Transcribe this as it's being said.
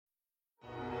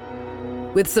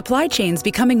With supply chains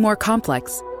becoming more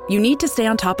complex, you need to stay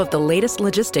on top of the latest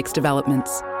logistics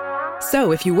developments.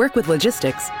 So if you work with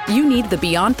logistics, you need the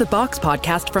Beyond the Box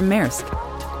podcast from Maersk.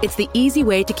 It's the easy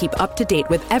way to keep up to date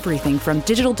with everything from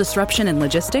digital disruption in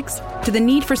logistics to the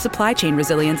need for supply chain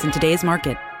resilience in today's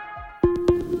market.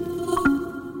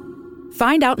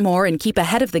 Find out more and keep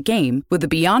ahead of the game with the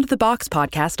Beyond the Box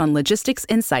podcast on logistics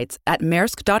insights at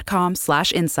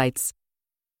maersk.com/insights.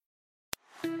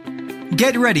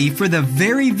 Get ready for the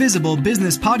Very Visible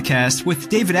Business Podcast with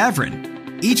David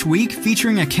Avrin. Each week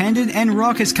featuring a candid and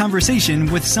raucous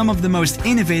conversation with some of the most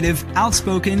innovative,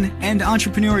 outspoken, and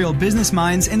entrepreneurial business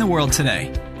minds in the world today.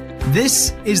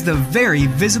 This is the Very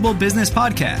Visible Business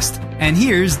Podcast. And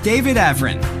here's David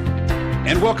Avrin.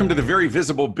 And welcome to the Very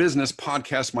Visible Business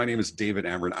Podcast. My name is David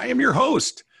Avrin. I am your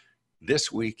host.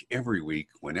 This week, every week,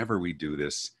 whenever we do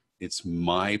this, it's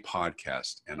my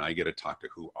podcast, and I get to talk to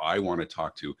who I want to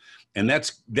talk to. And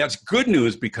that's good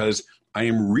news, because I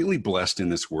am really blessed in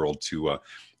this world to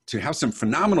have some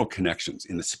phenomenal connections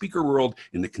in the speaker world,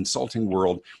 in the consulting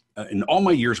world. In all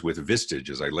my years with Vistage,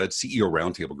 as I led CEO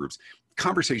roundtable groups,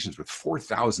 conversations with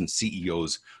 4,000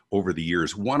 CEOs over the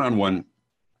years, one-on-one,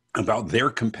 about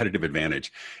their competitive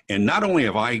advantage. And not only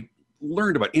have I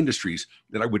learned about industries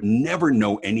that I would never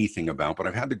know anything about, but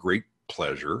I've had the great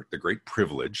pleasure, the great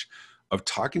privilege of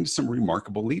talking to some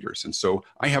remarkable leaders. And so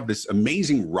I have this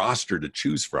amazing roster to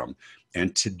choose from.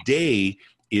 And today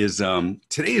is going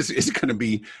to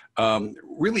be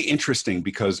really interesting,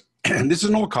 because this is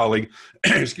an old colleague,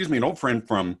 an old friend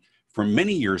from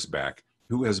many years back,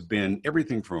 who has been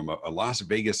everything from a Las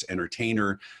Vegas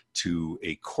entertainer to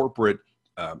a corporate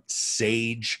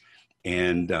sage,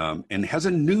 and has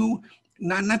a new,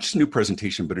 not just a new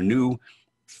presentation, but a new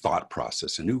thought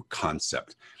process, a new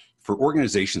concept for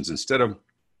organizations. Instead of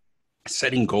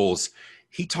setting goals,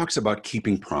 he talks about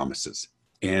keeping promises.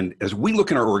 And as we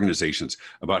look in our organizations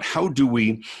about how do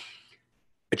we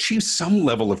achieve some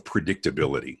level of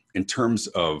predictability in terms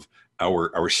of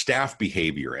our staff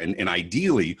behavior and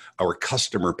ideally our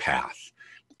customer path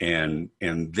and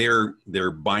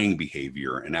their buying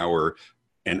behavior and our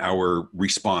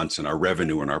response and our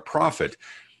revenue and our profit,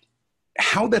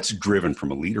 how that's driven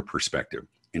from a leader perspective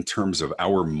in terms of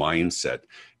our mindset,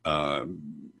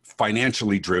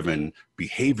 financially driven,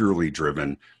 behaviorally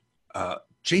driven.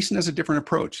 Jason has a different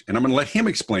approach, and I'm going to let him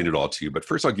explain it all to you. But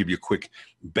first, I'll give you a quick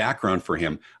background for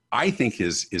him. I think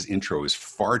his intro is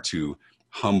far too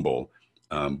humble,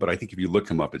 but I think if you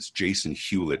look him up, it's Jason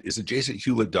Hewlett. Is it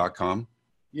jasonhewlett.com?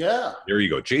 Yeah. There you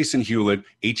go. Jason Hewlett,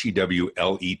 Hewlett.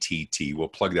 We'll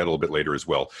plug that a little bit later as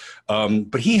well.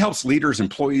 But he helps leaders,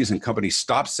 employees, and companies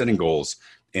stop setting goals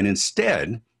and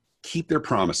instead keep their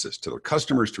promises to their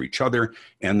customers, to each other,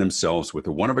 and themselves with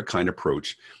a one-of-a-kind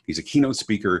approach. He's a keynote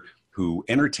speaker who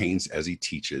entertains as he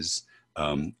teaches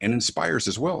and inspires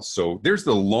as well. So there's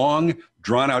the long,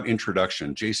 drawn-out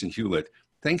introduction. Jason Hewlett,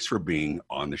 thanks for being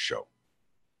on the show.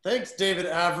 Thanks, David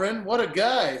Avrin. What a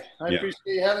guy. I appreciate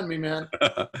you having me, man.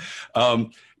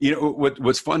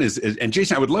 What's fun is, and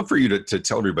Jason, I would love for you to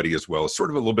tell everybody as well, sort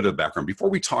of a little bit of background before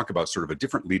we talk about sort of a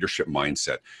different leadership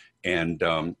mindset. And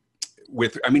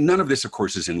none of this, of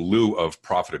course, is in lieu of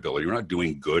profitability. We're not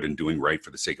doing good and doing right for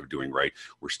the sake of doing right.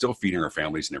 We're still feeding our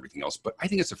families and everything else. But I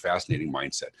think it's a fascinating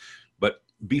mindset. But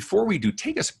before we do,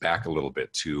 take us back a little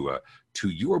bit to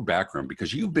your background,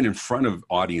 because you've been in front of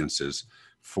audiences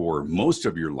for most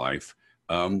of your life,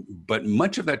 but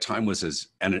much of that time was as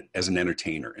an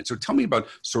entertainer. And so tell me about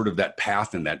sort of that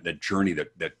path and that journey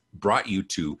that brought you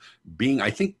to being,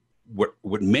 I think, what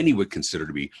many would consider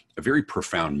to be a very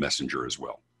profound messenger as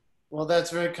well. Well, that's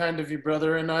very kind of you,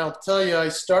 brother. And I'll tell you, I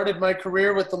started my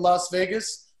career with the Las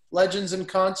Vegas Legends in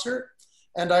Concert,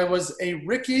 and I was a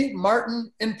Ricky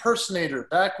Martin impersonator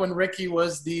back when Ricky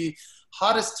was the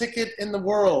hottest ticket in the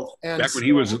world. And back when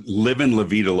he was living La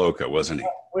Vida Loca, wasn't he?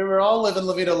 We were all living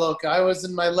La Vida Loca. I was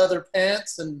in my leather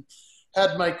pants and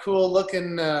had my cool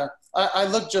looking, I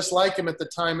looked just like him at the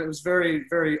time. It was very,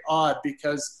 very odd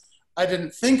because I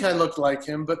didn't think I looked like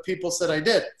him, but people said I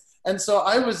did. And so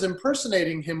I was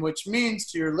impersonating him, which means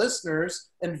to your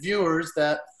listeners and viewers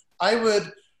that I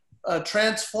would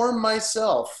transform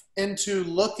myself into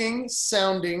looking,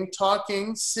 sounding,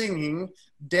 talking, singing,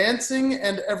 dancing,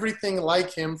 and everything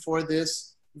like him for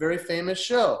this very famous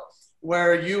show,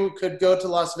 where you could go to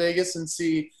Las Vegas and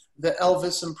see the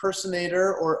Elvis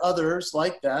impersonator or others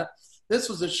like that. This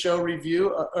was a show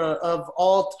review of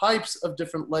all types of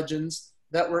different legends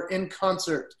that were in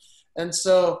concert. And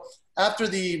so after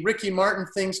the Ricky Martin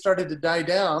thing started to die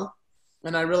down,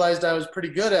 and I realized I was pretty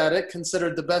good at it,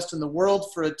 considered the best in the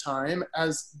world for a time,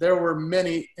 as there were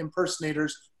many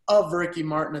impersonators of Ricky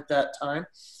Martin at that time,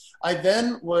 I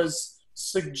then was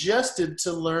suggested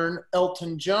to learn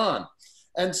Elton John.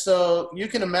 And so you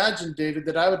can imagine, David,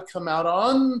 that I would come out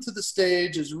onto the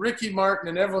stage as Ricky Martin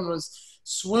and everyone was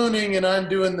swooning and I'm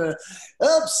doing the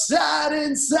upside,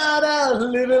 inside out,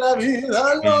 living la vida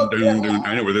loca.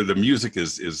 I know whether the music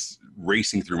is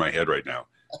racing through my head right now.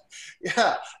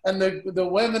 Yeah, and the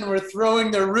women were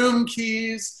throwing their room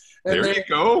keys. And there you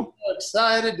go. So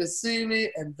excited to see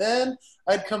me. And then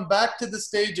I'd come back to the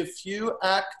stage a few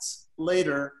acts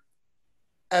later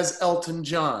as Elton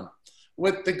John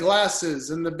with the glasses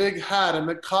and the big hat and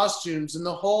the costumes and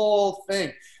the whole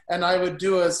thing. And I would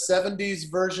do a 70s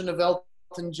version of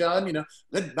Elton John, you know,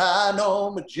 goodbye,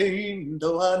 Norma Jean,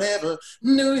 though I never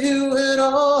knew you at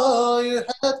all. You had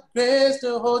the grace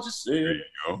to hold your seal. There you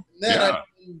go. And then I'd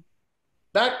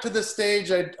back to the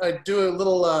stage. I'd do a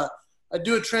little, I'd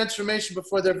do a transformation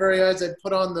before their very eyes. I'd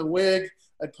put on the wig.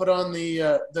 I'd put on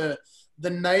the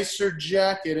nicer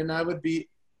jacket, and I would be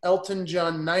Elton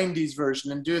John 90s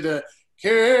version and do the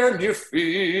 "Can you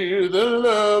feel the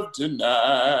love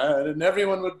tonight?" And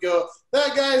everyone would go,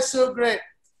 "That guy's so great."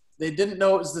 They didn't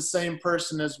know it was the same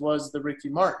person as was the Ricky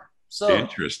Martin. So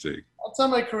interesting. That's how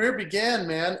my career began,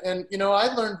 man. And, you know,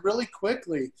 I learned really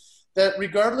quickly that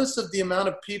regardless of the amount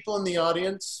of people in the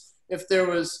audience, if there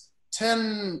was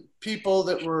 10 people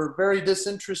that were very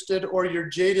disinterested or your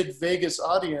jaded Vegas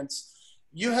audience,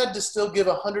 you had to still give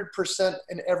 100%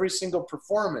 in every single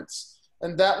performance.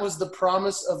 And that was the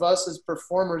promise of us as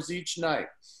performers each night.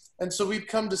 And so we'd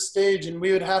come to stage and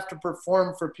we would have to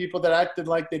perform for people that acted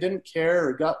like they didn't care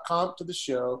or got comped to the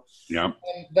show. Yeah.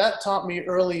 And that taught me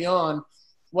early on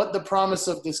what the promise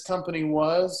of this company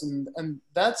was. And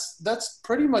that's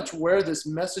pretty much where this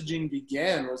messaging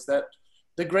began, was that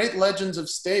the great legends of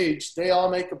stage, they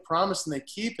all make a promise and they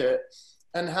keep it.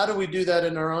 And how do we do that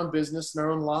in our own business and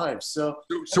our own lives? So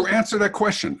answer that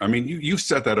question. I mean, you've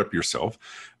set that up yourself.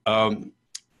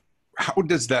 How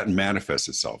does that manifest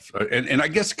itself? And I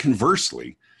guess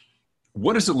conversely,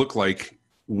 what does it look like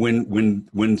when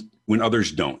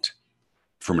others don't?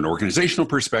 From an organizational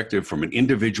perspective, from an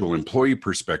individual employee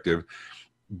perspective,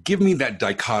 give me that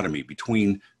dichotomy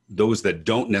between those that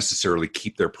don't necessarily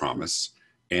keep their promise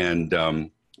and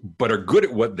but are good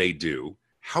at what they do.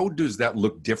 How does that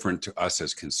look different to us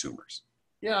as consumers?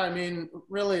 Yeah, I mean,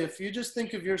 really, if you just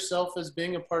think of yourself as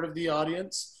being a part of the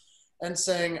audience and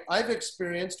saying, I've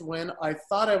experienced when I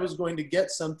thought I was going to get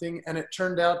something and it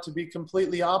turned out to be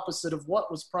completely opposite of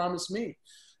what was promised me.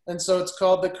 And so it's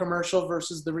called the commercial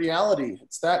versus the reality.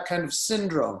 It's that kind of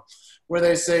syndrome where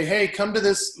they say, hey, come to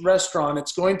this restaurant.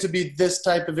 It's going to be this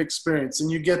type of experience.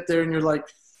 And you get there and you're like,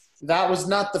 that was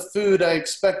not the food I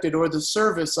expected or the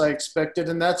service I expected.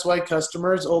 And that's why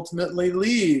customers ultimately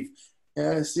leave.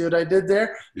 Yeah, see what I did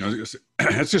there? You know,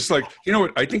 it's just like, you know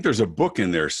what? I think there's a book in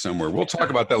there somewhere. We'll talk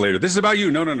about that later. This is about you.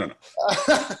 No.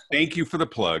 Thank you for the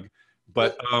plug.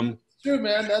 But true,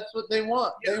 man. That's what they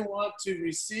want. Yeah. They want to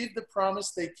receive the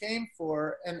promise they came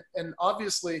for. And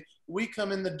obviously we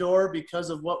come in the door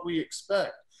because of what we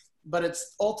expect. But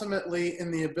it's ultimately in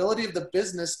the ability of the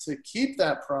business to keep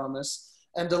that promise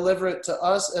and deliver it to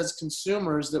us as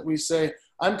consumers that we say,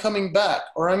 I'm coming back,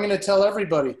 or I'm going to tell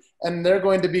everybody, and they're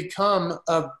going to become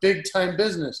a big time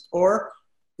business. Or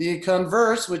the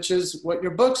converse, which is what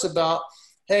your book's about.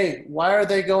 Hey, why are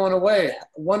they going away?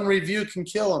 One review can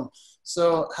kill them.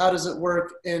 So how does it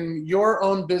work in your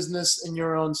own business, in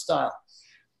your own style?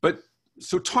 But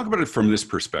so talk about it from this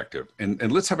perspective,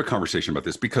 and let's have a conversation about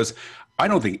this, because I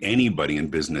don't think anybody in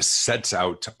business sets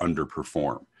out to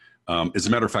underperform. As a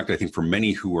matter of fact, I think for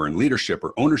many who are in leadership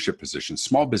or ownership positions,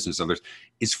 small business others,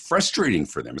 it's frustrating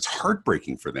for them. It's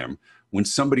heartbreaking for them when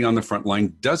somebody on the front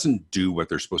line doesn't do what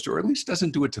they're supposed to, or at least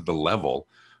doesn't do it to the level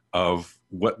of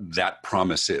what that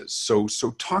promise is. So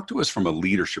talk to us from a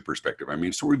leadership perspective. I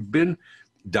mean, so we've been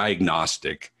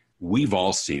diagnostic. We've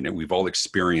all seen it. We've all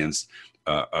experienced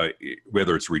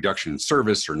whether it's reduction in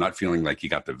service or not feeling like you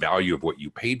got the value of what you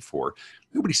paid for.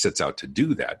 Nobody sets out to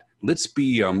do that. Let's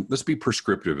be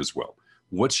prescriptive as well.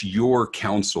 What's your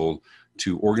counsel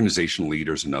to organizational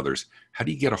leaders and others? How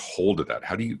do you get a hold of that?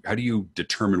 How do you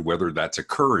determine whether that's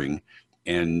occurring,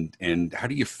 and how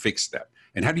do you fix that?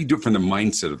 And how do you do it from the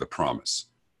mindset of the promise?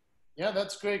 Yeah,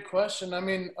 that's a great question. I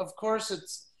mean, of course,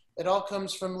 it all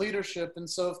comes from leadership. And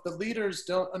so if the leaders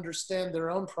don't understand their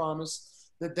own promise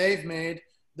that they've made,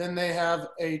 then they have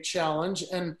a challenge.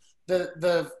 And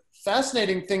the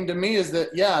fascinating thing to me is that,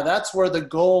 yeah, that's where the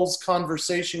goals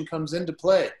conversation comes into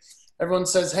play. Everyone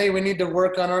says, hey, we need to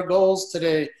work on our goals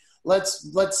today. Let's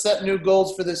set new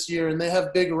goals for this year. And they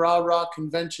have big rah-rah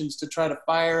conventions to try to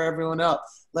fire everyone up.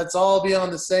 Let's all be on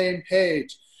the same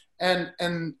page.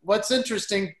 And what's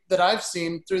interesting that I've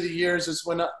seen through the years is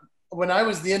when I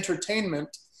was the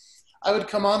entertainment, I would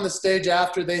come on the stage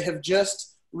after they have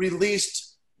just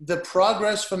released the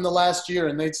progress from the last year,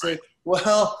 and they'd say,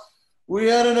 well, we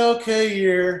had an okay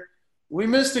year. We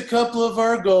missed a couple of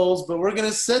our goals, but we're going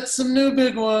to set some new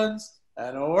big ones,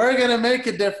 and we're going to make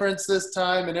a difference this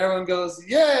time. And everyone goes,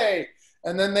 yay!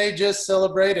 And then they just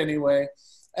celebrate anyway.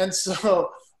 And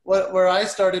so where I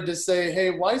started to say,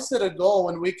 hey, why set a goal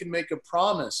when we can make a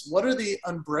promise? What are the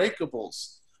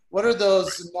unbreakables? What are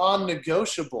those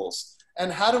non-negotiables?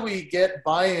 And how do we get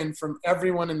buy-in from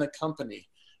everyone in the company?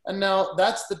 And now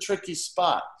that's the tricky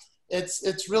spot.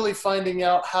 It's really finding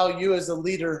out how you as a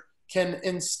leader can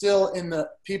instill in the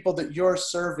people that you're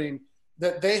serving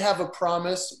that they have a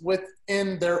promise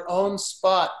within their own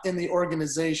spot in the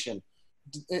organization,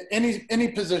 any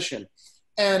position.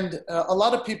 And a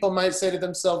lot of people might say to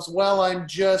themselves, well, I'm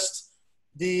just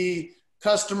the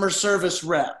customer service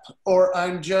rep, or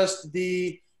I'm just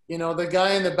the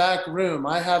guy in the back room.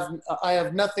 I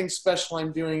have nothing special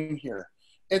I'm doing here.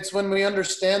 It's when we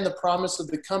understand the promise of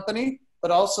the company,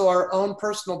 but also our own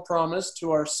personal promise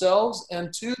to ourselves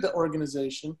and to the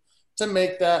organization to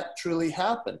make that truly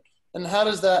happen. And how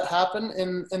does that happen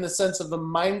in the sense of the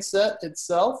mindset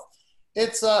itself?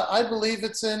 I believe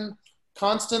it's in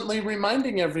constantly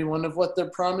reminding everyone of what their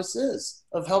promise is,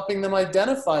 of helping them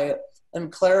identify it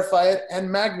and clarify it and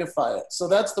magnify it. So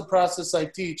that's the process I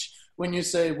teach when you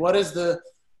say, what are the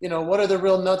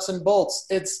real nuts and bolts?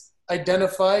 It's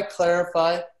identify,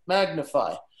 clarify,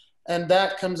 magnify. And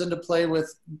that comes into play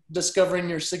with discovering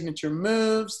your signature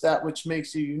moves, that which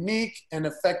makes you unique and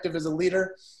effective as a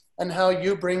leader, and how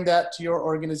you bring that to your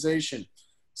organization.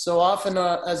 So often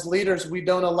as leaders, we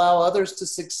don't allow others to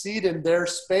succeed in their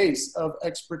space of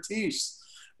expertise.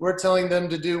 We're telling them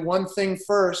to do one thing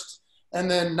first and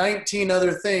then 19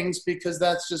 other things because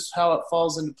that's just how it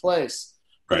falls into place.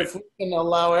 But if we can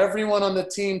allow everyone on the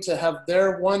team to have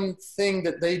their one thing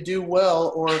that they do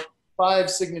well, or 5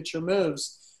 signature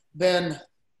moves, then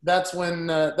that's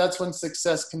when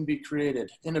success can be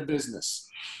created in a business.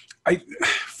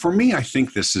 For me, I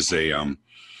think this is I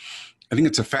think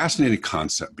it's a fascinating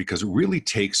concept because it really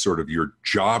takes sort of your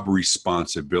job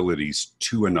responsibilities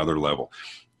to another level.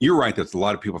 You're right that a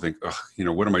lot of people think,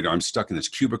 what am I doing? I'm stuck in this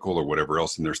cubicle or whatever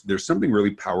else. And there's something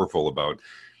really powerful about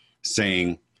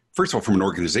saying, first of all, from an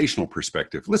organizational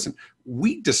perspective, listen,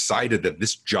 we decided that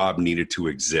this job needed to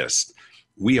exist.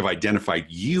 We have identified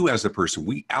you as a person.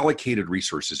 We allocated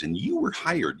resources and you were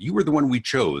hired. You were the one we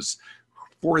chose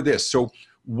for this. So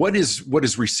what is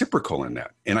reciprocal in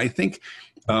that? And I think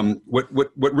what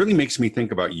really makes me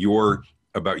think about your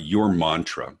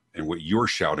mantra and what you're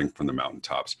shouting from the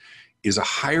mountaintops is a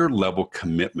higher level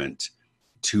commitment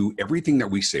to everything that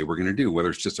we say we're going to do,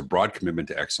 whether it's just a broad commitment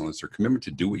to excellence or commitment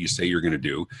to do what you say you're going to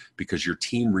do because your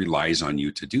team relies on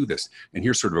you to do this. And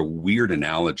here's sort of a weird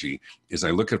analogy is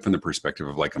I look at it from the perspective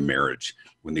of like a marriage.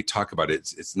 When they talk about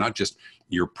it, it's not just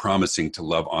you're promising to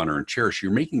love, honor, and cherish.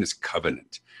 You're making this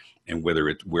covenant. And whether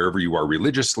it's wherever you are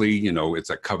religiously, it's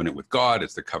a covenant with God,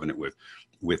 it's the covenant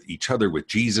with each other, with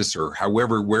Jesus, or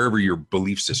wherever your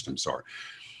belief systems are.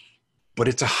 But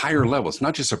it's a higher level. It's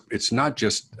not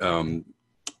just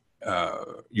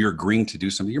you're agreeing to do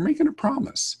something. You're making a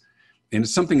promise. And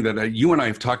it's something that you and I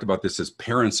have talked about this as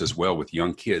parents as well with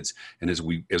young kids. And as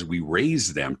we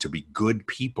raise them to be good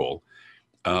people,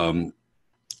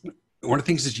 one of the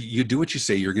things is you do what you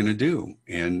say you're going to do.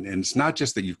 And it's not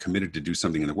just that you've committed to do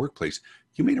something in the workplace,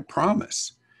 you made a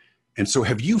promise. And so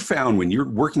have you found when you're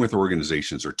working with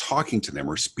organizations or talking to them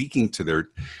or speaking to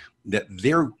that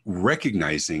they're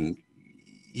recognizing,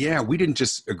 yeah, we didn't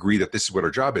just agree that this is what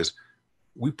our job is.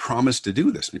 We promised to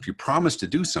do this. And if you promise to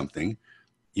do something,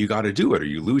 you got to do it, or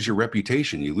you lose your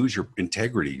reputation, you lose your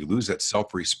integrity, you lose that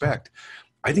self-respect.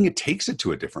 I think it takes it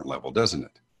to a different level, doesn't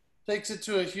it? Takes it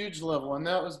to a huge level. And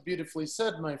that was beautifully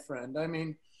said, my friend. I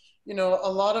mean, a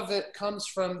lot of it comes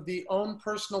from the own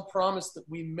personal promise that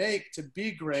we make to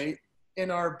be great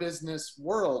in our business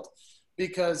world,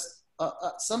 because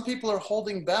some people are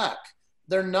holding back.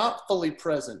 They're not fully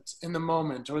present in the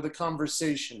moment or the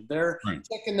conversation. They're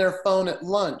checking their phone at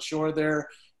lunch, or they're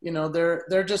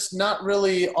just not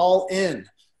really all in.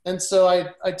 And so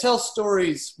I tell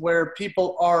stories where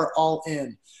people are all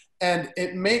in. And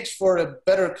it makes for a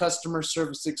better customer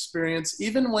service experience,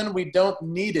 even when we don't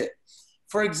need it.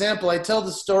 For example, I tell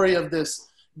the story of this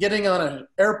getting on an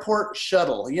airport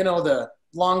shuttle, the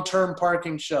long-term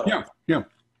parking shuttle. Yeah.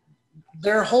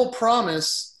 Their whole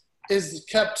promise is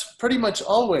kept pretty much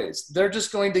always. They're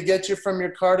just going to get you from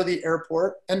your car to the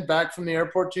airport and back from the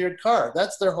airport to your car.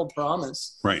 That's their whole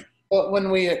promise. Right. But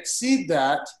when we exceed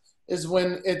that, is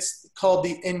when it's called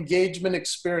the engagement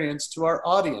experience to our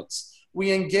audience.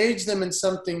 We engage them in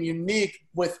something unique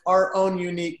with our own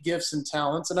unique gifts and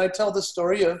talents. And I tell the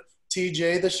story of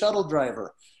TJ, the shuttle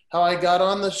driver, how I got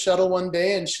on the shuttle one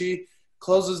day and she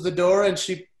closes the door and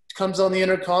she comes on the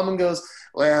intercom and goes,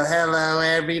 "Well, hello,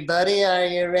 everybody. Are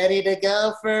you ready to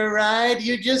go for a ride?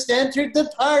 You just entered the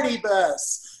party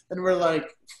bus." And we're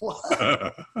like,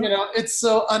 what? It's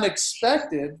so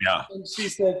unexpected. Yeah. And she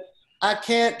said, "I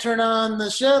can't turn on the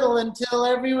shuttle until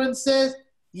everyone says,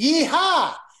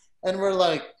 yeehaw." And we're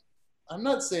like, I'm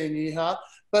not saying yeehaw.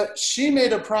 But she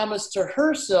made a promise to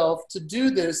herself to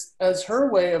do this as her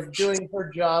way of doing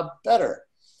her job better.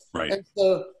 Right. And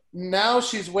so now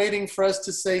she's waiting for us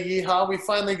to say yeehaw. We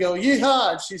finally go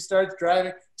yeehaw. And she starts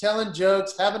driving, telling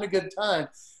jokes, having a good time.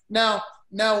 Now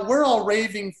we're all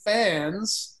raving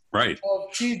fans right. of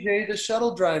TJ, the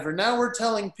shuttle driver. Now we're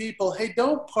telling people, hey,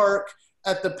 don't park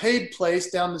at the paid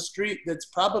place down the street that's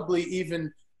probably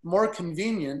even more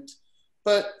convenient.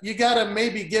 But you got to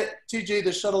maybe get TJ,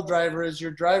 the shuttle driver, as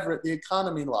your driver at the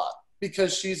economy lot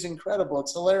because she's incredible.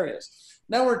 It's hilarious.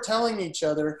 Now we're telling each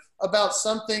other about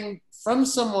something from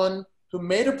someone who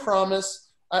made a promise.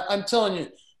 I'm telling you,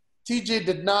 TJ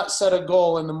did not set a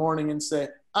goal in the morning and say,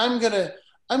 I'm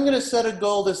gonna set a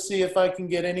goal to see if I can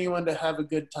get anyone to have a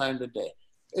good time today.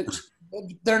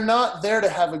 They're not there to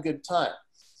have a good time.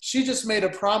 She just made a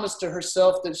promise to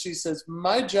herself that she says,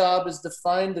 my job is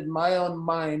defined in my own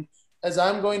mind as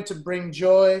I'm going to bring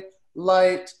joy,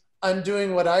 light. I'm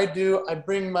doing what I do. I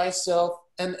bring myself,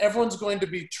 and everyone's going to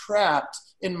be trapped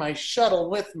in my shuttle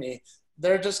with me.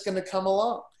 They're just going to come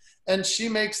along. And she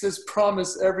makes this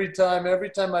promise every time. Every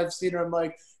time I've seen her, I'm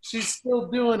like, she's still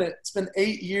doing it. It's been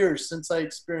 8 years since I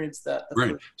experienced that.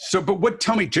 Right. So, but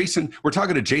tell me, Jason, we're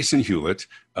talking to Jason Hewlett,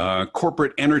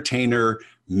 corporate entertainer,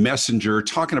 messenger,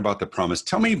 talking about the promise.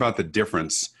 Tell me about the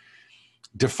difference.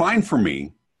 Define for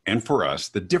me and for us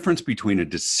the difference between a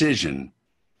decision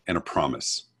and a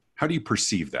promise. How do you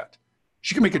perceive that?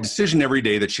 She can make a decision every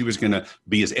day that she was going to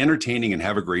be as entertaining and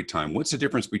have a great time. What's the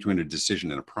difference between a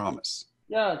decision and a promise?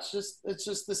 Yeah, it's just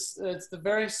this. It's the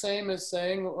very same as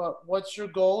saying, what's your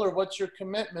goal or what's your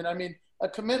commitment? I mean, a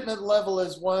commitment level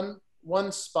is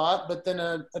one spot, but then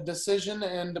a decision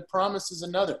and a promise is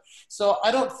another. So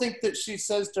I don't think that she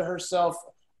says to herself,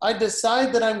 I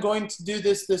decide that I'm going to do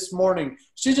this morning.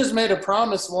 She just made a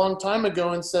promise a long time ago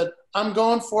and said, I'm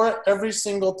going for it every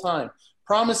single time.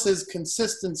 Promise is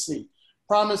consistency.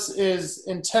 Promise is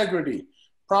integrity.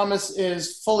 Promise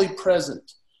is fully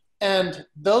present. And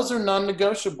those are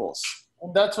non-negotiables.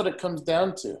 And that's what it comes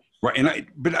down to. Right.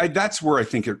 That's where I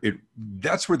think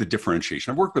that's where the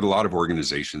differentiation. I've worked with a lot of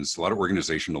organizations, a lot of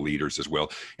organizational leaders as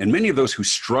well, and many of those who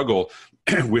struggle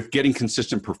with getting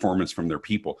consistent performance from their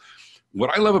people. What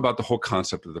I love about the whole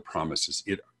concept of the promise is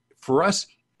for us,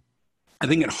 I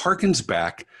think it harkens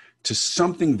back to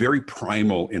something very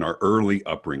primal in our early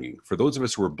upbringing. For those of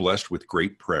us who are blessed with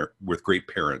great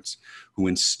parents who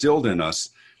instilled in us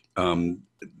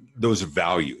those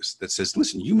values that says,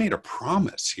 listen, you made a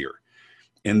promise here.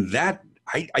 And that,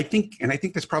 I think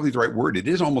that's probably the right word. It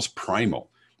is almost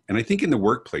primal. And I think in the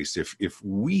workplace, if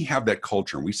we have that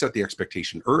culture and we set the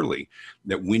expectation early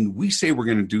that when we say we're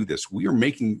going to do this,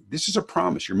 this is a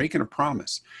promise. You're making a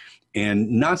promise.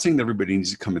 And not saying that everybody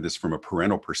needs to come at this from a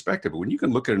parental perspective, but when you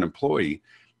can look at an employee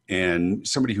and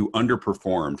somebody who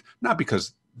underperformed, not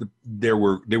because they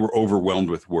were overwhelmed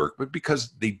with work, but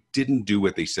because they didn't do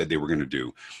what they said they were going to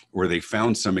do, or they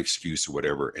found some excuse or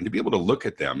whatever, and to be able to look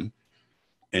at them,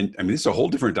 and I mean, it's a whole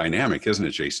different dynamic, isn't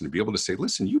it, Jason? To be able to say,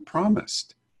 listen, you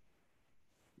promised.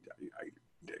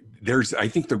 I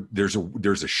think there's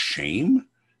a shame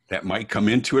that might come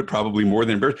into it, probably more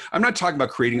than embarrassment. I'm not talking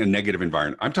about creating a negative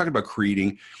environment. I'm talking about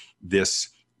creating this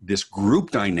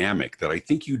group dynamic that I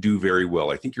think you do very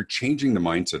well. I think you're changing the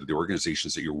mindset of the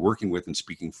organizations that you're working with and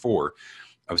speaking for,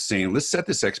 of saying, let's set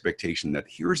this expectation that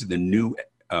here's the new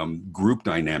group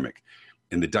dynamic.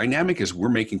 And the dynamic is we're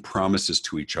making promises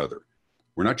to each other.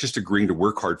 We're not just agreeing to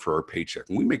work hard for our paycheck.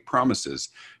 When we make promises,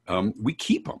 we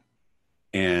keep them.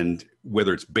 And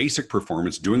whether it's basic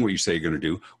performance, doing what you say you're going to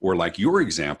do, or like your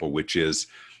example, which is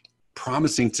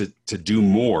promising to do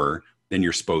more than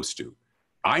you're supposed to.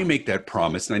 I make that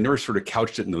promise, and I never sort of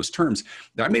couched it in those terms.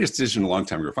 I made a decision a long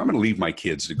time ago. If I'm going to leave my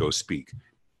kids to go speak,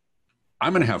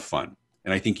 I'm going to have fun.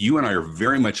 And I think you and I are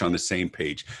very much on the same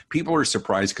page. People are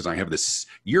surprised because I have this,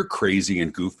 you're crazy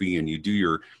and goofy and you do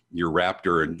your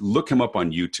Raptor, and look him up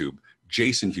on YouTube.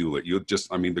 Jason Hewlett,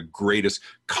 the greatest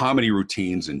comedy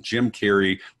routines, and Jim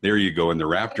Carrey, there you go, and the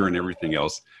Raptor and everything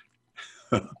else.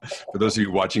 For those of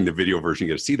you watching the video version,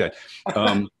 you get to see that.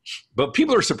 But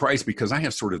people are surprised because I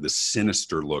have sort of this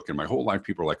sinister look, and my whole life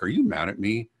people are like, "Are you mad at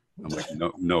me?" I'm like,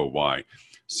 "No, why?"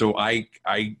 So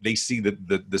they see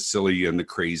the silly and the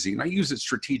crazy, and I use it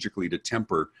strategically to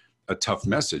temper a tough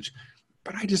message.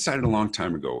 But I decided a long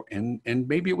time ago, and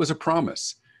maybe it was a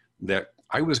promise, that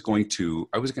I was going to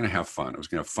have fun. I was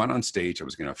going to have fun on stage. I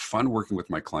was going to have fun working with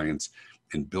my clients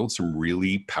and build some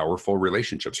really powerful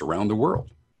relationships around the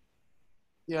world.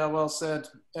 Yeah, well said.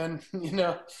 And,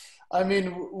 I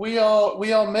mean, we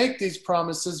all make these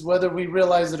promises, whether we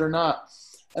realize it or not.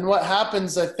 And what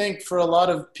happens, I think, for a lot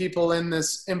of people in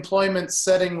this employment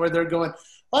setting where they're going,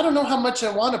 I don't know how much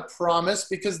I want to promise,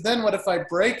 because then what if I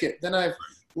break it? Then I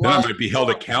might be held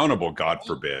accountable, God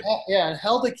forbid. Yeah, and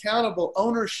held accountable,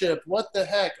 ownership. What the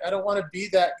heck? I don't want to be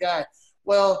that guy.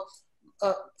 Well,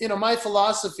 my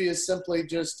philosophy is simply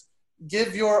just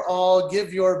give your all,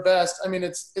 give your best. I mean,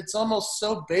 it's almost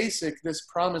so basic, this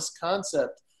promise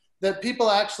concept, that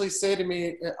people actually say to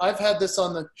me, I've had this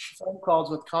on the phone calls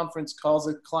with conference calls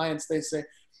with clients, they say,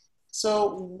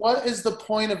 so what is the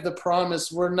point of the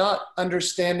promise? We're not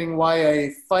understanding why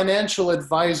a financial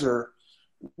advisor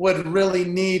would really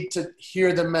need to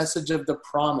hear the message of the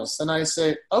promise. And I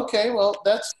say, okay, well,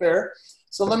 that's fair.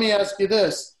 So let me ask you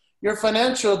this. Your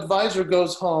financial advisor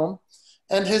goes home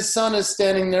and his son is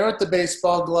standing there with the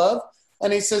baseball glove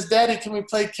and he says, Daddy, can we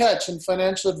play catch? And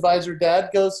financial advisor dad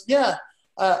goes, yeah,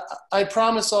 I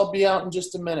promise I'll be out in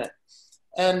just a minute.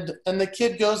 And the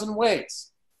kid goes and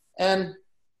waits. And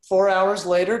 4 hours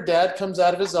later, dad comes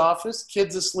out of his office,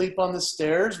 kid's asleep on the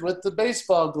stairs with the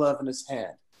baseball glove in his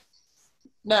hand.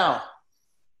 Now,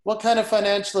 what kind of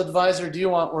financial advisor do you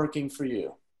want working for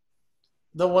you?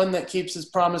 The one that keeps his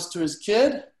promise to his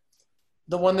kid?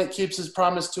 The one that keeps his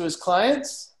promise to his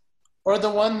clients? Or the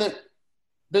one that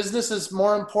business is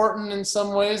more important in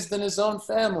some ways than his own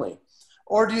family?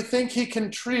 Or do you think he can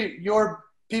treat your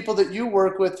people that you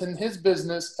work with in his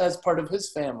business as part of his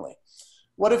family?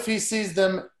 What if he sees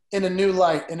them in a new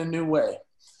light, in a new way?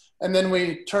 And then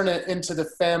we turn it into the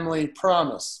family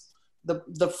promise.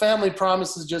 The family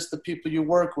promise is just the people you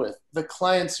work with, the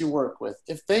clients you work with.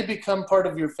 If they become part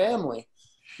of your family,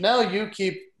 now you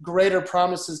keep greater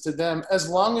promises to them. As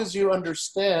long as you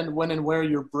understand when and where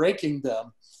you're breaking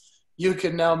them, you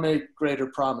can now make greater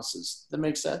promises. That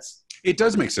makes sense? It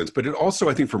does make sense, but it also,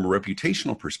 I think from a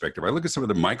reputational perspective, I look at some of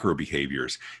the micro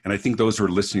behaviors, and I think those who are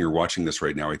listening or watching this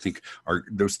right now, I think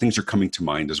those things are coming to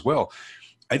mind as well.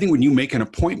 I think when you make an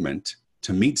appointment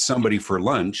to meet somebody for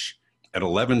lunch at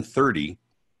 11:30,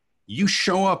 you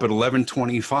show up at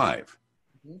 11:25.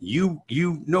 You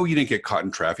know you didn't get caught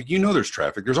in traffic. You know there's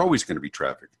traffic. There's always going to be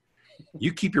traffic.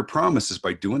 You keep your promises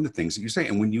by doing the things that you say.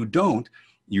 And when you don't,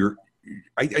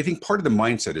 I think part of the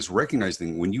mindset is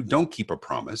recognizing when you don't keep a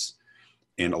promise,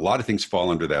 and a lot of things fall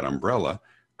under that umbrella,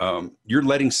 you're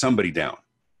letting somebody down.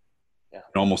 Yeah.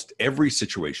 In almost every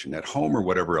situation, at home or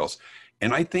whatever else.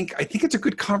 And I think it's a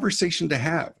good conversation to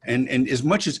have. And as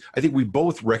much as I think we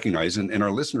both recognize, and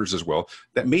our listeners as well,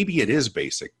 that maybe it is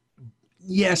basic.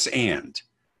 Yes, and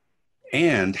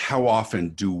how often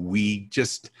do we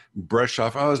just brush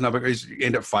off, oh, it's not big, you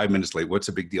end up 5 minutes late, what's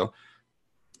a big deal?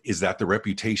 Is that the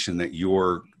reputation that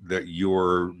you're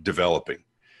developing?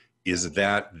 Is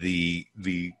that the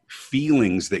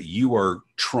feelings that you are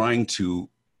trying to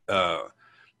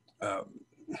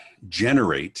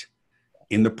generate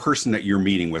in the person that you're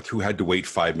meeting with who had to wait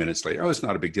 5 minutes later? Oh, it's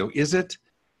not a big deal. Is it?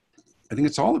 I think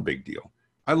it's all a big deal.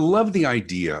 I love the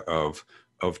idea of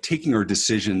taking our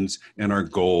decisions and our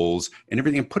goals and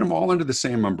everything and put them all under the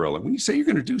same umbrella. When you say you're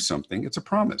going to do something, it's a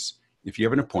promise. If you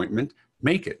have an appointment,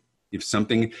 make it. I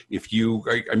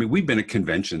mean, we've been at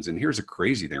conventions, and here's a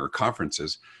crazy thing, or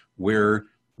conferences where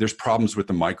there's problems with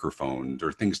the microphones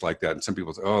or things like that. And some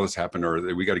people say, oh, this happened, or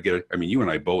we got to get it. I mean, you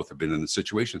and I both have been in the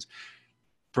situations.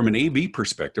 From an AV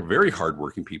perspective, very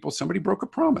hardworking people, somebody broke a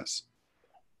promise,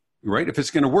 right? If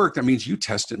it's going to work, that means you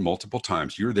test it multiple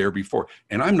times. You're there before.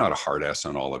 And I'm not a hard ass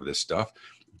on all of this stuff,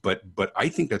 but I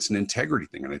think that's an integrity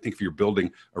thing. And I think if you're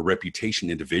building a reputation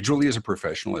individually as a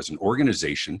professional, as an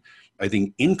organization, I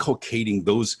think inculcating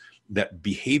that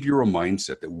behavioral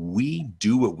mindset that we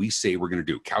do what we say we're going to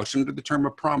do, couched under the term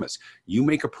of promise. You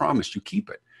make a promise, you keep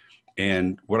it.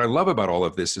 And what I love about all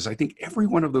of this is I think every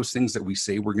one of those things that we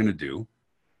say we're going to do,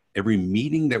 every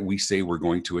meeting that we say we're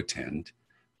going to attend,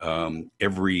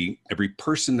 every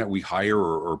person that we hire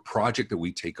or project that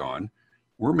we take on,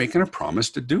 we're making a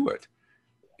promise to do it.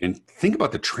 And think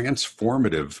about the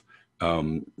transformative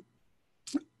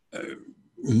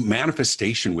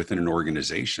manifestation within an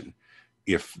organization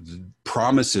if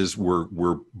promises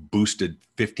were boosted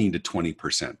 15 to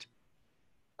 20%.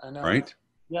 I know. Right?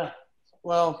 Yeah.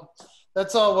 Well,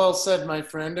 that's all well said, my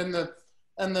friend. And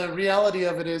the reality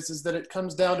of it is that it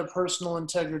comes down to personal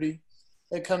integrity.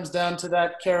 It comes down to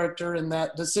that character and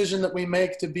that decision that we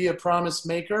make to be a promise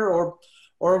maker,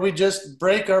 or we just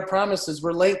break our promises.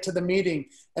 We're late to the meeting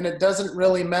and it doesn't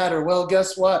really matter. Well,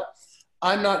 guess what?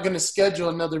 I'm not going to schedule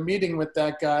another meeting with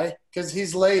that guy because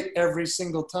he's late every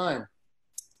single time,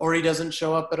 or he doesn't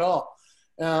show up at all.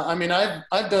 I mean,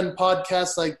 I've done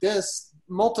podcasts like this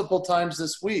multiple times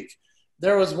this week.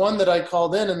 There was one that I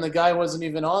called in and the guy wasn't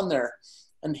even on there.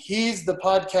 And he's the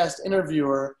podcast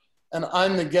interviewer and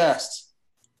I'm the guest.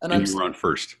 And you were on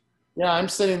first. Yeah, I'm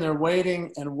sitting there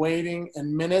waiting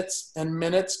and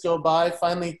minutes go by.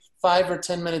 Finally, 5 or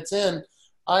 10 minutes in,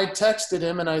 I texted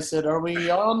him and I said, "Are we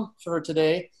on for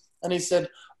today?" And he said,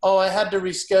 "Oh, I had to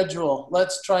reschedule.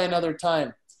 Let's try another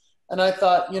time." And I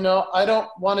thought, I don't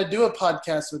want to do a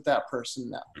podcast with that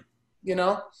person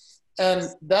now, and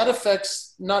that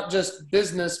affects not just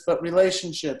business, but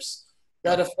relationships.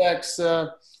 That affects, it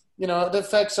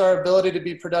affects our ability to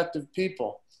be productive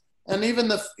people. And even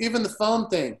the phone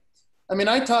thing. I mean,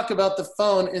 I talk about the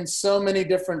phone in so many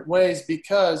different ways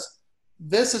because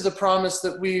this is a promise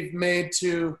that we've made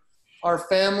to our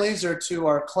families or to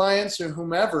our clients or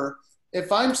whomever.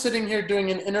 If I'm sitting here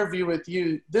doing an interview with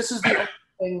you, this is the only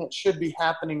thing that should be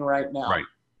happening right now. Right.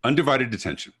 Undivided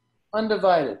attention.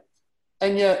 Undivided.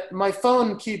 And yet my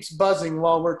phone keeps buzzing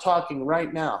while we're talking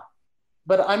right now.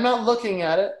 But I'm not looking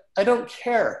at it. I don't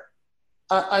care.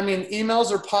 I mean,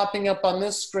 emails are popping up on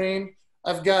this screen.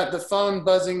 I've got the phone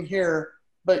buzzing here,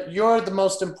 but you're the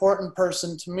most important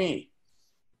person to me.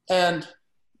 And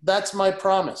that's my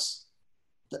promise.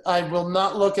 I will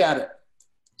not look at it.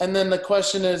 And then the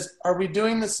question is, are we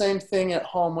doing the same thing at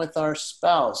home with our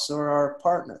spouse or our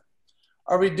partner?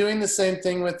 Are we doing the same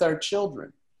thing with our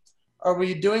children? Are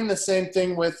we doing the same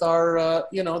thing with our,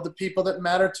 the people that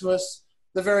matter to us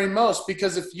the very most?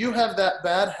 Because if you have that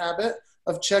bad habit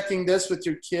of checking this with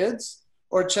your kids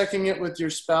or checking it with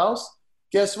your spouse,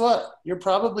 guess what? You're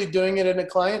probably doing it in a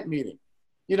client meeting.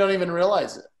 You don't even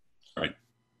realize it. Right.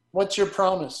 What's your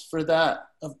promise for that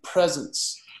of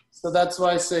presence? So that's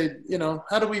why I say,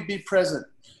 how do we be present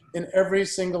in every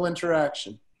single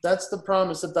interaction? That's the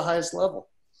promise at the highest level.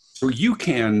 So you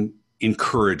can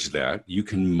encourage that. You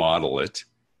can model it.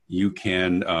 You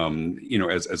can,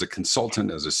 as a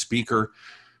consultant, as a speaker.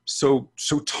 So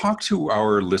talk to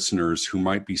our listeners who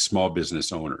might be small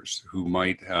business owners, who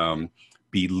might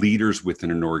be leaders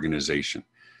within an organization.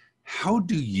 How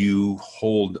do you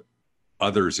hold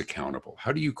others accountable?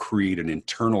 How do you create an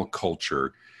internal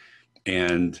culture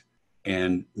and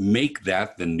make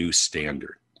that the new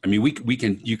standard? I mean,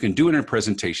 you can do it in a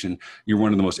presentation. You're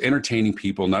one of the most entertaining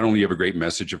people. Not only you have a great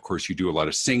message, of course, you do a lot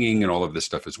of singing and all of this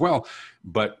stuff as well.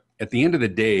 But at the end of the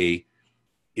day,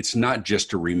 it's not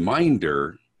just a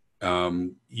reminder.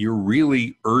 You're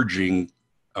really urging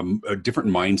a different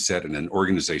mindset and an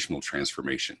organizational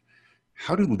transformation.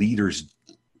 How do leaders,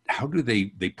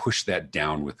 they push that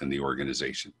down within the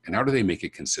organization? And how do they make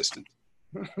it consistent?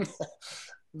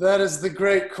 That is the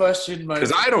great question, Mike.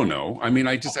 Because I don't know. I mean,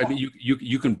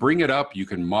 you can bring it up, you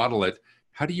can model it.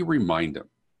 How do you remind them?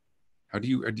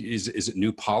 Is it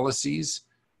new policies,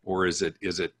 or is it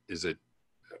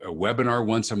a webinar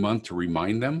once a month to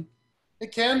remind them?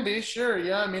 It can be, sure.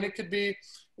 Yeah. I mean, it could be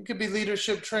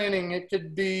leadership training. It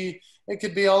could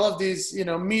be all of these,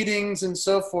 meetings and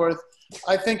so forth.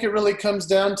 I think it really comes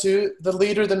down to the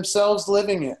leader themselves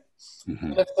living it. Mm-hmm.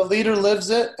 And if the leader lives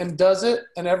it and does it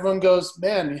and everyone goes,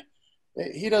 man,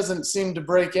 he doesn't seem to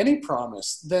break any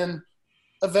promise, then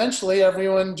eventually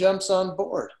everyone jumps on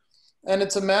board. And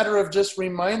it's a matter of just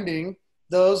reminding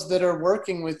those that are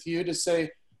working with you to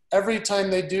say, every time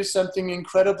they do something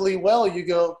incredibly well, you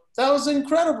go, that was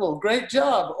incredible, great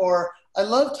job. Or I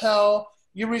loved how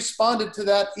you responded to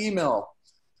that email.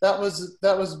 That was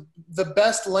the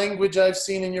best language I've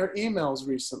seen in your emails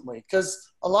recently.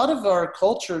 Because a lot of our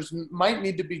cultures might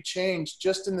need to be changed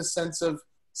just in the sense of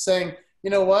saying, you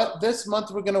know what, this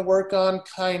month we're going to work on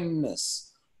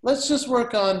kindness. Let's just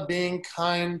work on being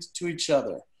kind to each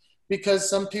other. Because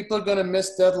some people are going to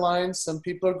miss deadlines. Some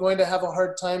people are going to have a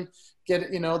hard time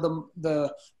getting,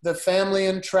 the family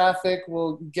in traffic,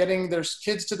 getting their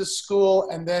kids to the school,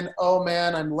 and then, oh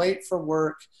man, I'm late for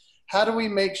work. How do we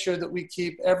make sure that we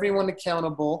keep everyone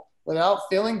accountable without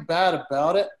feeling bad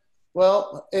about it?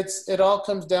 Well, it all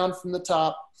comes down from the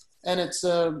top, and it's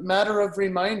a matter of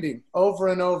reminding over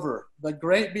and over. The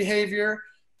great behavior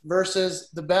versus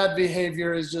the bad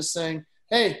behavior is just saying,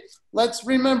 hey, let's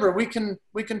remember, we can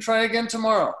try again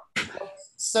tomorrow.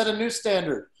 Let's set a new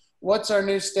standard. What's our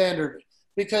new standard?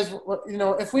 Because,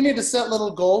 if we need to set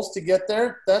little goals to get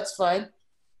there, that's fine.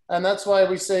 And that's why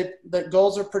we say that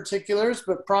goals are particulars,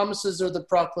 but promises are the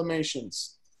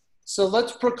proclamations. So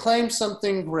let's proclaim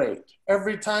something great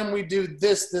every time we do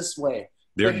this way.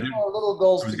 Our little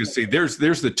goals. I was going to say, there's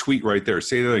the tweet right there.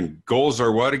 Say that again. Goals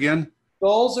are what again?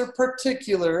 Goals are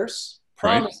particulars.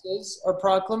 Promises are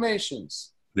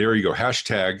proclamations. There you go.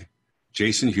 Hashtag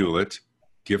Jason Hewlett.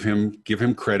 Give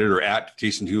him credit, or at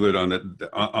Jason Hewlett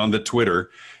on the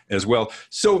Twitter as well.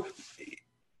 So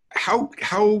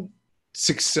how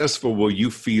successful will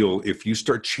you feel if you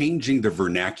start changing the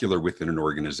vernacular within an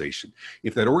organization?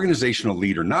 If that organizational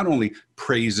leader not only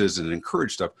praises and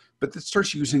encourages stuff, but that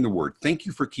starts using the word, thank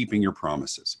you for keeping your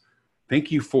promises.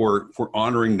 Thank you for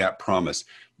honoring that promise.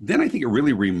 Then I think it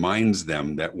really reminds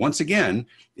them that, once again,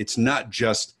 it's not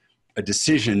just a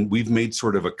decision. We've made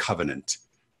sort of a covenant,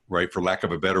 right? For lack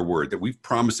of a better word, that we've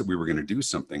promised that we were going to do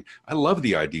something. I love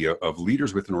the idea of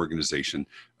leaders with an organization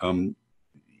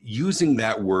using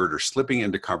that word or slipping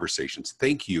into conversations.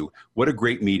 Thank you. What a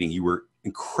great meeting. You were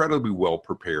incredibly well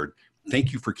prepared.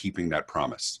 Thank you for keeping that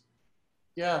promise.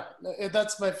 Yeah,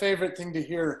 that's my favorite thing to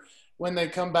hear when they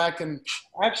come back. And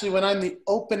actually, when I'm the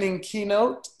opening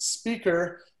keynote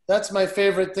speaker, that's my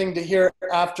favorite thing to hear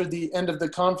after the end of the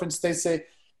conference. They say,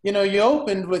 you know, you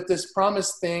opened with this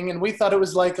promise thing, and we thought it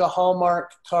was like a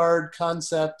Hallmark card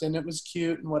concept, and it was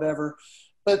cute and whatever.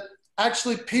 But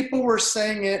actually, people were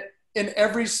saying it in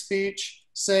every speech,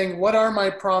 saying, what are my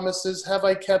promises? Have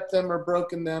I kept them or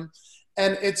broken them?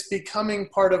 And it's becoming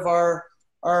part of our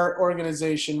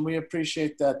organization. We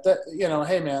appreciate that. You know,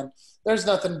 hey man, there's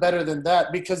nothing better than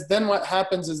that, because then what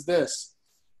happens is this: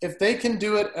 if they can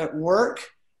do it at work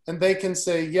and they can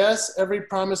say, yes, every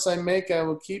promise I make, I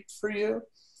will keep for you,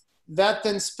 that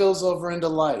then spills over into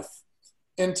life,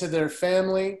 into their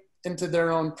family, into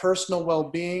their own personal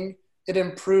well-being. It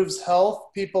improves health.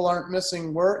 People aren't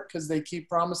missing work because they keep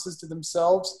promises to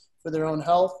themselves for their own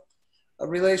health.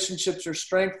 Relationships are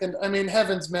strengthened. I mean,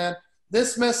 heavens, man,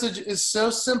 this message is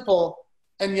so simple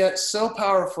and yet so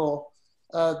powerful.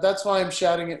 That's why I'm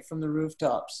shouting it from the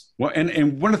rooftops. Well,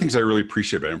 and one of the things I really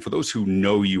appreciate about it, and for those who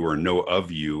know you or know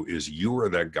of you, is you are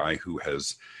that guy who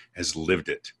has lived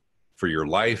it for your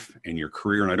life and your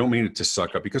career. And I don't mean it to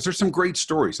suck up, because there's some great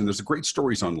stories, and there's great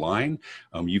stories online.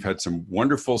 You've had some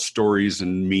wonderful stories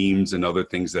and memes and other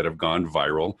things that have gone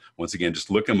viral. Once again,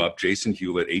 just look him up, Jason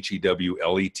Hewlett,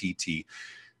 Hewlett.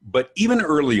 But even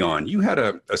early on, you had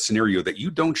a scenario that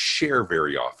you don't share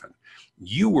very often.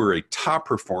 You were a top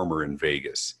performer in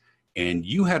Vegas, and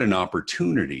you had an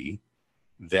opportunity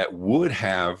that would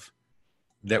have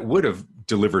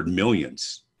delivered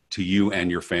millions to you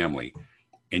and your family,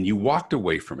 and you walked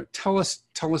away from it. Tell us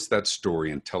that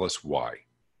story and tell us why.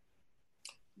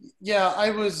 Yeah,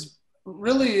 I was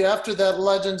really, after that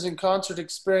Legends in Concert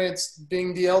experience,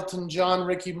 being the Elton John,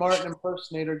 Ricky Martin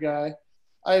impersonator guy,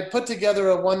 I put together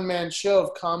a one-man show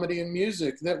of comedy and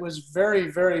music that was very,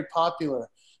 very popular.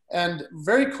 And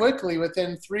very quickly,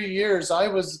 within 3 years, I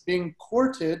was being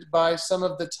courted by some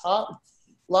of the top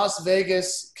Las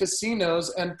Vegas casinos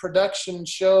and production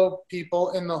show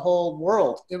people in the whole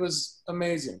world. It was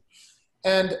amazing.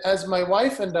 And as my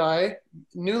wife and I,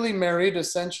 newly married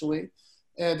essentially,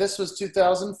 this was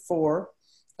 2004,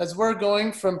 as we're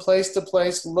going from place to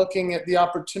place looking at the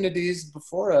opportunities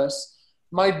before us,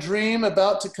 my dream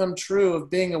about to come true of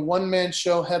being a one-man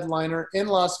show headliner in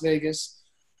Las Vegas,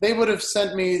 they would have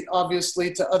sent me,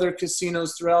 obviously, to other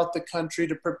casinos throughout the country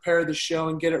to prepare the show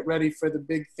and get it ready for the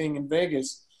big thing in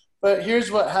Vegas. But here's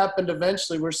what happened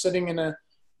eventually. We're sitting in a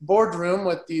boardroom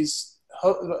with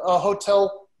a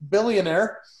hotel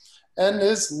billionaire and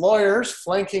his lawyers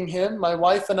flanking him. My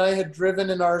wife and I had driven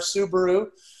in our Subaru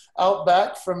out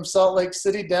back from Salt Lake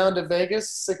City down to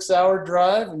Vegas, 6-hour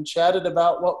drive, and chatted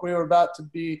about what we were about to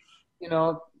be,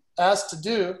 asked to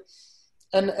do.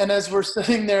 And as we're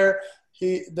sitting there,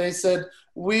 they said,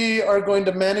 we are going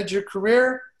to manage your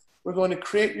career. We're going to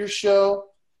create your show.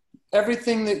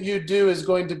 Everything that you do is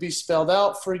going to be spelled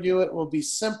out for you. It will be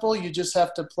simple. You just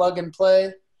have to plug and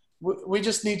play. We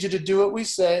just need you to do what we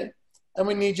say, and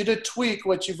we need you to tweak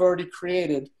what you've already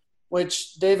created,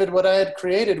 which, David, what I had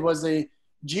created was a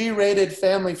G-rated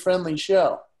family-friendly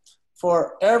show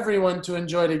for everyone to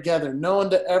enjoy together. No one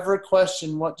to ever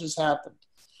question what just happened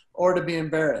or to be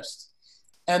embarrassed.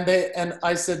 And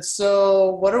I said,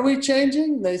 so what are we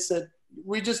changing? They said,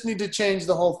 we just need to change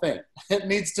the whole thing. It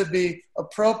needs to be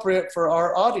appropriate for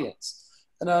our audience.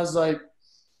 And I was like,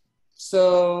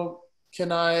 so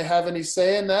can I have any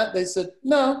say in that? They said,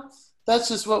 no, that's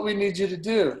just what we need you to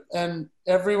do. And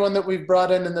everyone that we've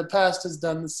brought in the past has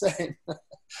done the same.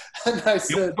 And I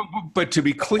said, but to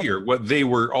be clear, what they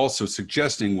were also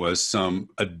suggesting was some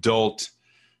adult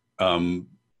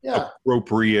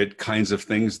appropriate kinds of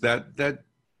things that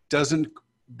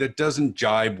doesn't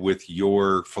jibe with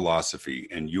your philosophy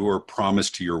and your promise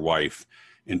to your wife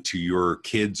and to your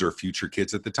kids or future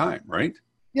kids at the time, right?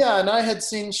 Yeah, and I had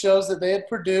seen shows that they had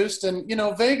produced, and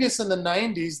Vegas in the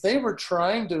 90s, they were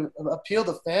trying to appeal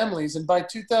to families, and by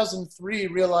 2003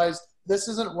 realized this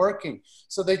isn't working.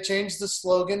 So they changed the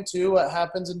slogan to "What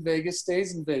happens in Vegas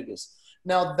stays in Vegas."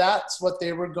 Now that's what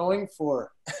they were going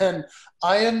for, and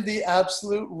I am the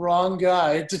absolute wrong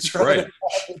guy to try to.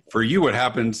 For you, what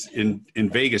happens in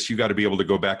Vegas, you got to be able to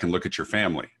go back and look at your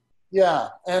family. Yeah,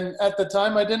 and at the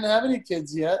time I didn't have any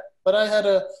kids yet, but I had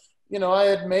I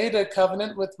had made a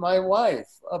covenant with my wife,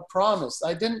 a promise.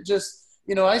 I didn't just,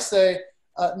 I say,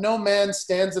 no man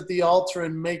stands at the altar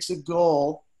and makes a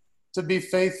goal to be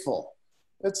faithful.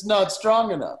 It's not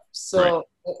strong enough. So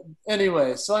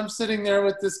anyway, so I'm sitting there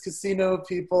with this casino of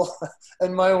people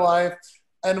and my wife,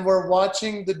 and we're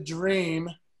watching the dream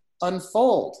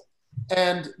unfold.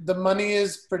 And the money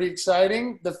is pretty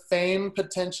exciting. The fame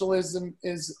potential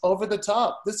is over the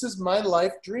top. This is my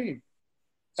life dream.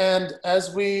 And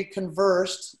as we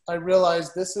conversed, I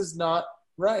realized this is not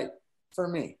right for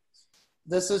me.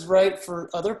 This is right for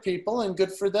other people and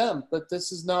good for them, but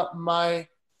this is not my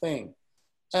thing.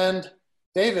 And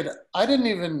David, I didn't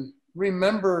even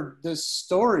remember this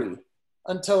story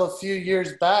until a few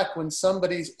years back when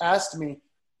somebody asked me,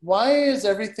 why is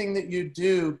everything that you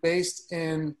do based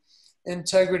in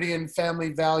integrity and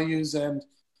family values, and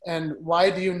why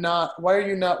are you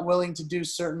not willing to do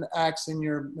certain acts in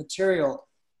your material?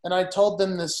 And I told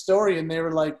them this story, and they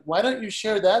were like, why don't you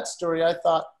share that story? I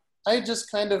thought, I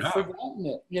just kind of forgotten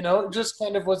it. It just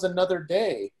kind of was another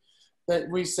day that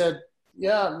we said,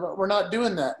 yeah, we're not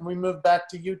doing that. And we moved back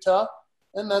to Utah,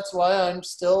 and that's why I'm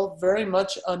still very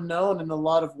much unknown in a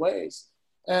lot of ways,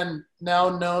 and now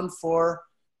known for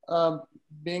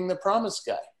being the promise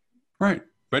guy. Right.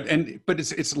 But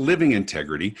it's living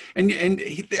integrity. And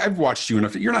I've watched you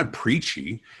enough. You're not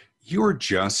preachy. You're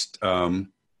just, I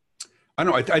don't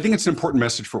know. I think it's an important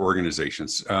message for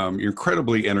organizations. You're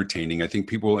incredibly entertaining. I think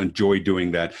people enjoy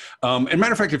doing that. And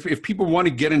matter of fact, if people want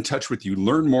to get in touch with you,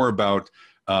 learn more about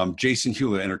Jason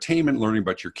Hewlett Entertainment, learning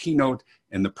about your keynote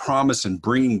and the promise and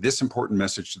bringing this important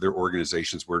message to their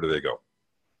organizations, where do they go?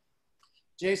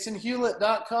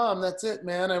 JasonHewlett.com. That's it,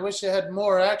 man. I wish I had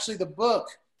more. Actually, the book,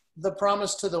 The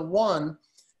Promise to the One,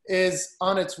 is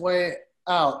on its way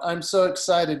out. I'm so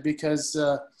excited because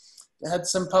I had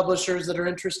some publishers that are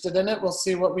interested in it. We'll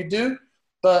see what we do.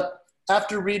 But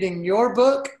after reading your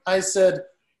book, I said,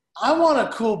 I want a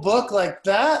cool book like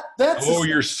that.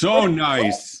 You're so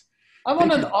nice. I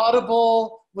want an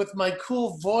Audible with my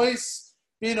cool voice,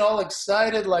 being all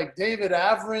excited like David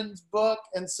Averin's book.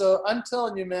 And so I'm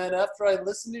telling you, man, after I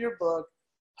listened to your book,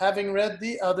 having read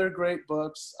the other great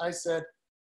books, I said,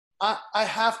 I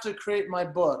have to create my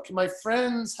book. My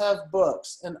friends have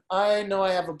books, and I know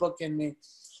I have a book in me.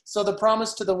 So The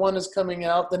Promise to the One is coming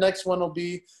out. The next one will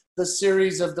be the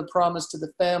series of the promise to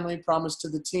the family, promise to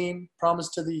the team, promise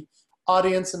to the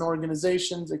audience and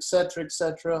organizations, et cetera, et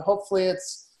cetera. Hopefully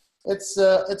it's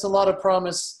a lot of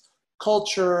promise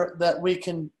culture that we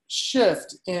can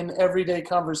shift in everyday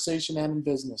conversation and in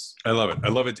business. I love it. I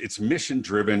love it. It's mission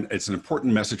driven. It's an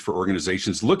important message for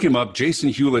organizations. Look him up,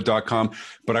 jasonhewlett.com.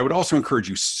 But I would also encourage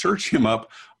you, search him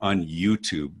up on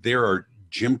YouTube. There are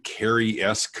Jim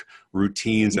Carrey-esque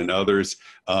routines and others.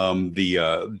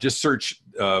 Just search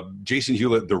Jason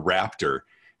Hewlett, the Raptor.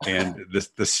 And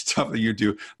the stuff that you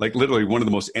do, like literally one of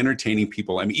the most entertaining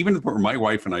people. I mean, even where my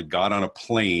wife and I got on a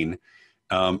plane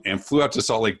and flew out to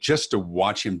Salt Lake just to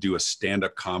watch him do a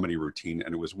stand-up comedy routine.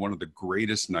 And it was one of the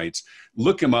greatest nights.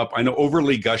 Look him up. I know,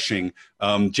 overly gushing,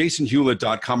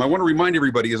 jasonhewlett.com. I want to remind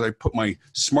everybody, as I put my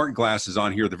smart glasses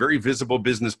on here, the Very Visible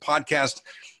Business Podcast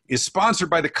is sponsored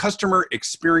by the Customer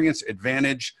Experience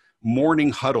Advantage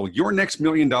Morning Huddle. Your next $1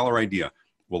 million idea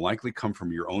will likely come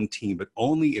from your own team, but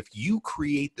only if you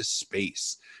create the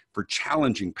space for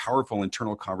challenging, powerful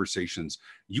internal conversations.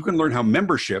 You can learn how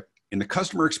membership in the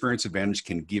Customer Experience Advantage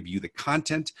can give you the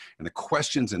content and the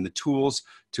questions and the tools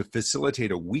to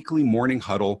facilitate a weekly morning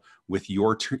huddle with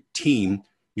your team.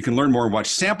 You can learn more and watch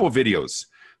sample videos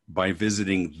by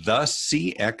visiting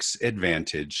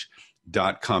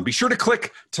thecxadvantage.com. Be sure to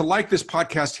click to like this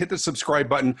podcast, hit the subscribe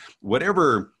button,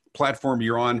 whatever platform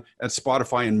you're on, at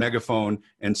Spotify and Megaphone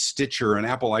and Stitcher and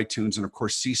Apple iTunes, and of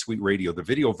course C-Suite Radio. The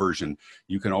video version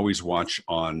you can always watch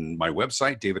on my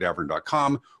website,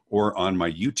 davidavern.com, or on my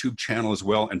YouTube channel as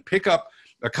well. And pick up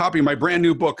a copy of my brand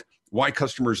new book, Why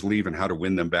Customers Leave and How to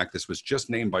Win Them Back. This was just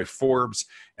named by Forbes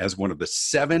as one of the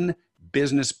 7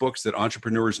 business books that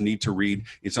entrepreneurs need to read.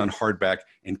 It's on hardback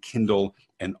and Kindle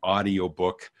and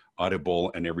audiobook,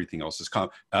 Audible, and everything else is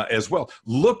as well.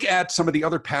 Look at some of the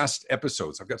other past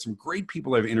episodes. I've got some great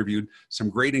people I've interviewed, some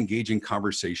great engaging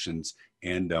conversations,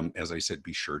 and as I said,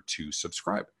 be sure to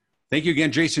subscribe. Thank you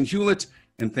again, Jason Hewlett,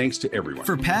 and thanks to everyone.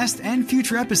 For past and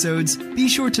future episodes, be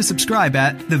sure to subscribe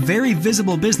at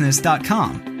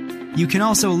theveryvisiblebusiness.com. You can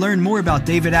also learn more about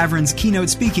David Avrin's keynote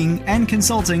speaking and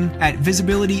consulting at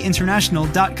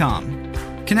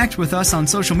visibilityinternational.com. Connect with us on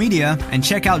social media and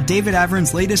check out David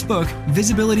Avrin's latest book,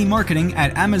 Visibility Marketing,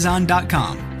 at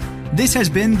Amazon.com. This has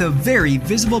been the Very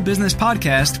Visible Business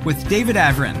Podcast with David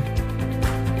Avrin.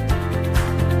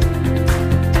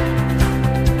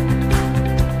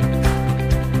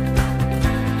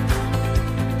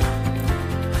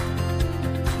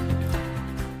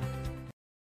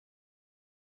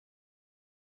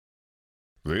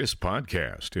 This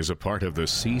podcast is a part of the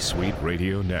C-Suite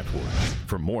Radio Network.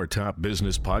 For more top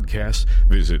business podcasts,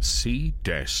 visit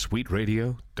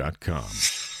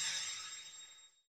c-suiteradio.com.